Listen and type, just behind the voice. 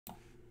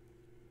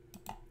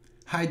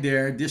Hi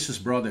there, this is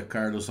Brother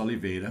Carlos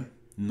Oliveira,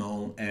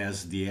 known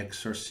as the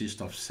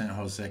Exorcist of San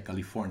Jose,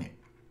 California.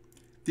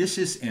 This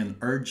is an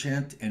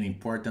urgent and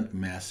important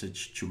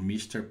message to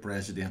Mr.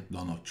 President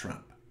Donald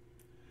Trump.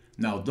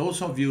 Now,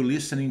 those of you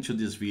listening to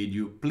this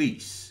video,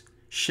 please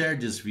share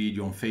this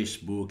video on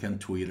Facebook and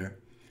Twitter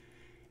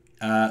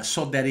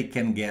so that it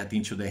can get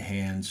into the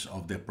hands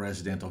of the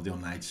President of the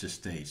United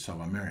States of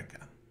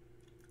America.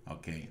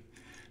 Okay.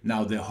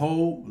 Now, the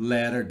whole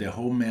letter, the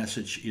whole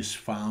message is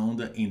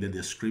found in the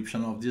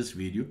description of this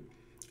video,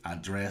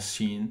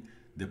 addressing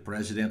the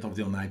President of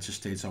the United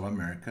States of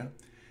America.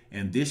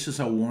 And this is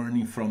a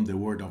warning from the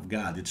Word of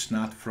God. It's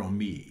not from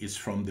me. It's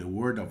from the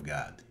Word of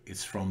God.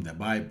 It's from the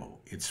Bible.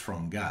 It's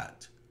from God.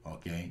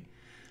 Okay?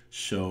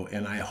 So,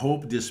 and I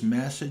hope this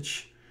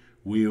message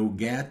will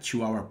get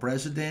to our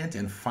President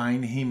and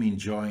find him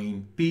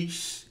enjoying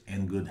peace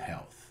and good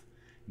health.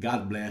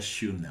 God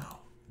bless you now.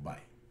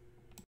 Bye.